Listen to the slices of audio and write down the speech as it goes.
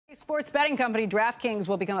Sports betting company DraftKings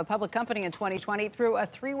will become a public company in 2020 through a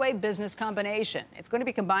three-way business combination. It's going to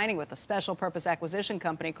be combining with a special purpose acquisition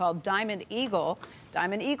company called Diamond Eagle.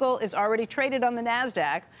 Diamond Eagle is already traded on the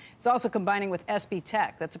NASDAQ. It's also combining with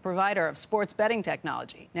SBTech. That's a provider of sports betting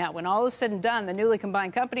technology. Now, when all is said and done, the newly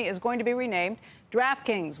combined company is going to be renamed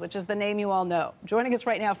DraftKings, which is the name you all know. Joining us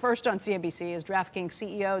right now first on CNBC is DraftKings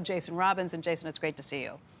CEO Jason Robins. And Jason, it's great to see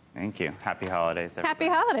you. Thank you. Happy holidays, everybody.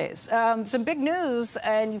 Happy holidays. Some big news,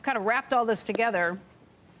 and you've kind of wrapped all this together.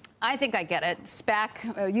 I think I get it.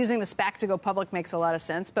 SPAC, using the SPAC to go public makes a lot of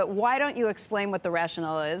sense. But why don't you explain what the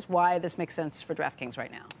rationale is, why this makes sense for DraftKings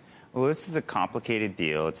right now? Well, this is a complicated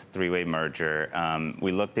deal. It's a three-way merger.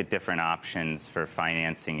 We looked at different options for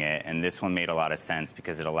financing it, and this one made a lot of sense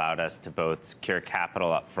because it allowed us to both secure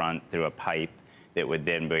capital up front through a PIPE that would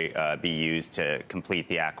then be used to complete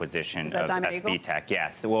the acquisition of SBTech.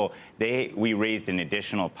 Yes. Well, we raised an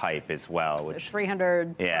additional PIPE as well, which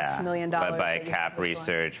 $300+ million. Led by Cap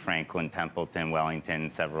Research, Franklin Templeton, Wellington,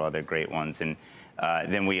 several other great ones, and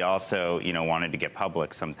then we also, wanted to get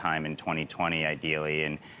public sometime in 2020, ideally,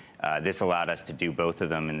 and this allowed us to do both of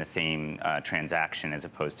them in the same transaction as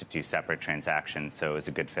opposed to two separate transactions, so it was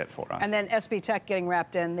a good fit for us. And then SBTech getting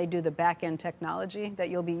wrapped in, they do the back-end technology that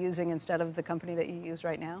you'll be using instead of the company that you use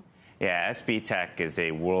right now? Yeah, SBTech is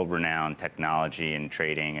a world-renowned technology and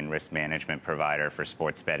trading and risk management provider for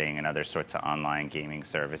sports betting and other sorts of online gaming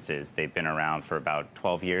services. They've been around for about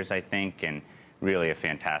 12 years, I think, and really a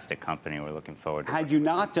fantastic company. We're looking forward to it. Had you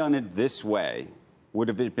not done it this way, would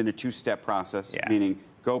have it been a two-step process? Yeah. Meaning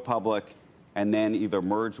go public and then either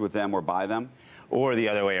merge with them or buy them? Or the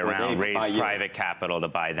other way around, raise private capital to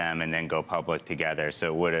buy them and then go public together.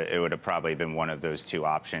 So it would have probably been one of those two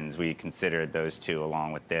options. We considered those two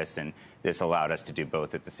along with this, and this allowed us to do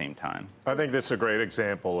both at the same time. I think this is a great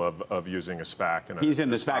example of using a SPAC. He's in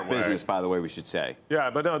the SPAC business, by the way, we should say. Yeah,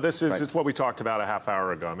 but no, this is it's what we talked about a half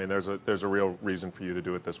hour ago. I mean, there's a real reason for you to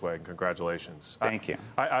do it this way, and congratulations. Thank you.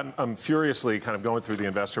 I'm furiously kind of going through the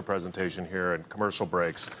investor presentation here and commercial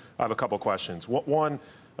breaks. I have a couple questions. One,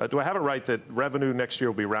 do I have it right that revenue next year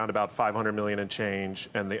will be around about $500 million and change,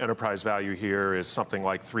 and the enterprise value here is something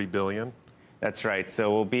like $3 billion? That's right.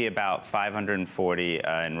 So we'll be about 540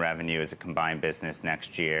 in revenue as a combined business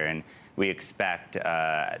next year, and we expect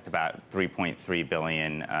about 3.3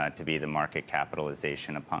 billion to be the market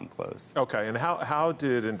capitalization upon close. Okay. And how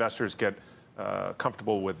did investors get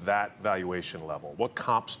comfortable with that valuation level? What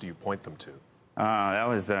comps do you point them to?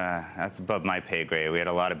 That's above my pay grade. We had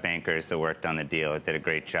a lot of bankers that worked on the deal. It did a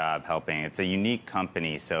great job helping. It's a unique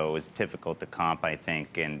company, so it was difficult to comp, I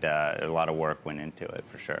think, and a lot of work went into it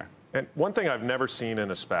for sure. And one thing I've never seen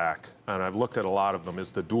in a SPAC, and I've looked at a lot of them, is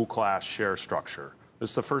the dual-class share structure.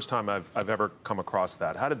 This is the first time I've ever come across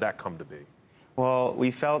that. How did that come to be? Well,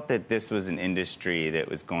 we felt that this was an industry that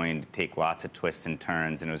was going to take lots of twists and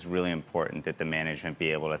turns, and it was really important that the management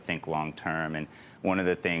be able to think long-term. And one of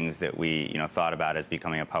the things that we, thought about as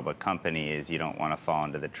becoming a public company is you don't want to fall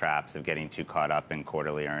into the traps of getting too caught up in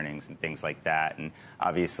quarterly earnings and things like that. And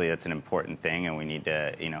obviously, that's an important thing, and we need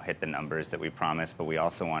to, hit the numbers that we promised. But we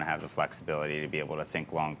also want to have the flexibility to be able to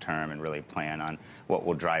think long-term and really plan on what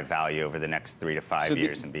will drive value over the next 3 to 5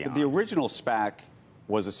 years and beyond. The original SPAC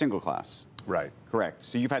was a single class. Right. Correct.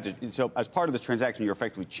 So so as part of this transaction, you're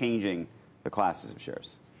effectively changing the classes of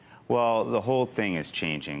shares. Well, the whole thing is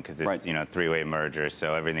changing because it's three-way merger,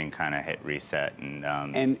 so everything kind of hit reset.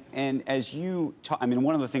 And as you talk,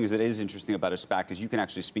 one of the things that is interesting about a SPAC is you can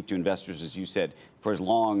actually speak to investors, as you said, for as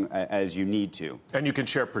long as you need to. And you can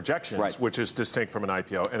share projections, which is distinct from an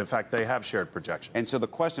IPO. And in fact, they have shared projections. And so the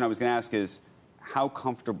question I was going to ask is, how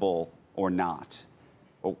comfortable or not?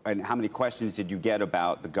 And how many questions did you get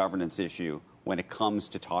about the governance issue when it comes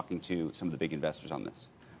to talking to some of the big investors on this?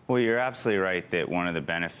 Well, you're absolutely right that one of the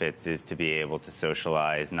benefits is to be able to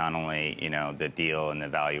socialize not only, the deal and the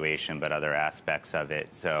valuation, but other aspects of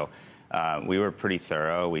it. So we were pretty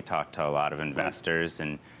thorough. We talked to a lot of investors,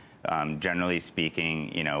 and generally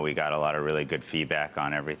speaking, we got a lot of really good feedback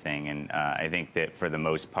on everything. And I think that for the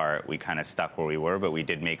most part, we kind of stuck where we were, but we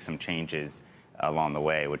did make some changes along the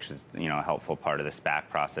way, which is, a helpful part of the SPAC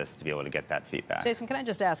process to be able to get that feedback. Jason, can I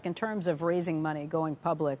just ask, in terms of raising money, going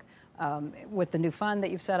public, with the new fund that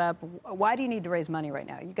you've set up, why do you need to raise money right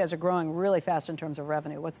now? You guys are growing really fast in terms of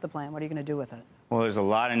revenue. What's the plan? What are you going to do with it? Well, there's a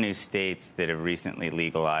lot of new states that have recently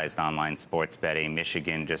legalized online sports betting.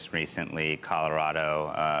 Michigan just recently,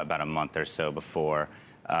 Colorado about a month or so before.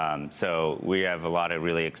 So we have a lot of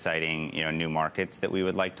really exciting, new markets that we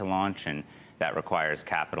would like to launch, and that requires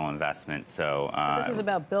capital investment. So this is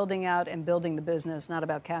about building out and building the business, not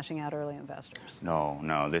about cashing out early investors.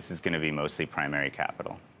 No, this is going to be mostly primary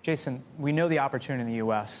capital. Jason, we know the opportunity in the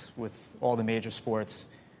U.S. with all the major sports.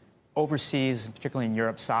 Overseas, particularly in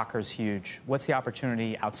Europe, soccer is huge. What's the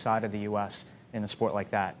opportunity outside of the U.S. in a sport like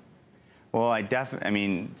that? Well, I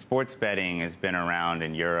mean, sports betting has been around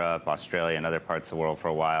in Europe, Australia, and other parts of the world for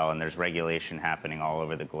a while, and there's regulation happening all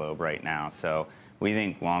over the globe right now. So we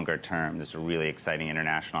think longer term, there's a really exciting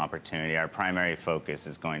international opportunity. Our primary focus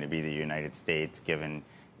is going to be the United States, given,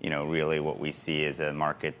 really what we see as a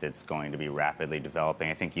market that's going to be rapidly developing.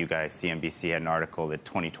 I think you guys, CNBC, had an article that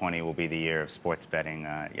 2020 will be the year of sports betting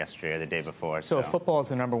yesterday or the day before. So if football is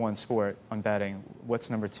the #1 sport on betting, what's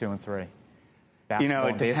number 2 and 3? Basketball,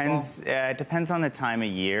 it depends. It depends on the time of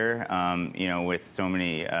year. With so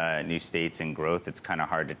many new states and growth, it's kind of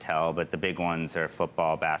hard to tell. But the big ones are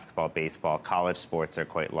football, basketball, baseball. College sports are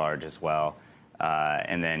quite large as well.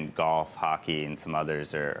 And then golf, hockey, and some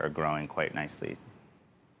others are growing quite nicely.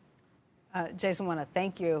 Jason, I want to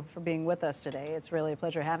thank you for being with us today. It's really a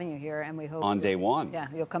pleasure having you here, and we hope on day one. Yeah,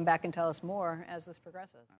 you'll come back and tell us more as this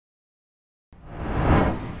progresses.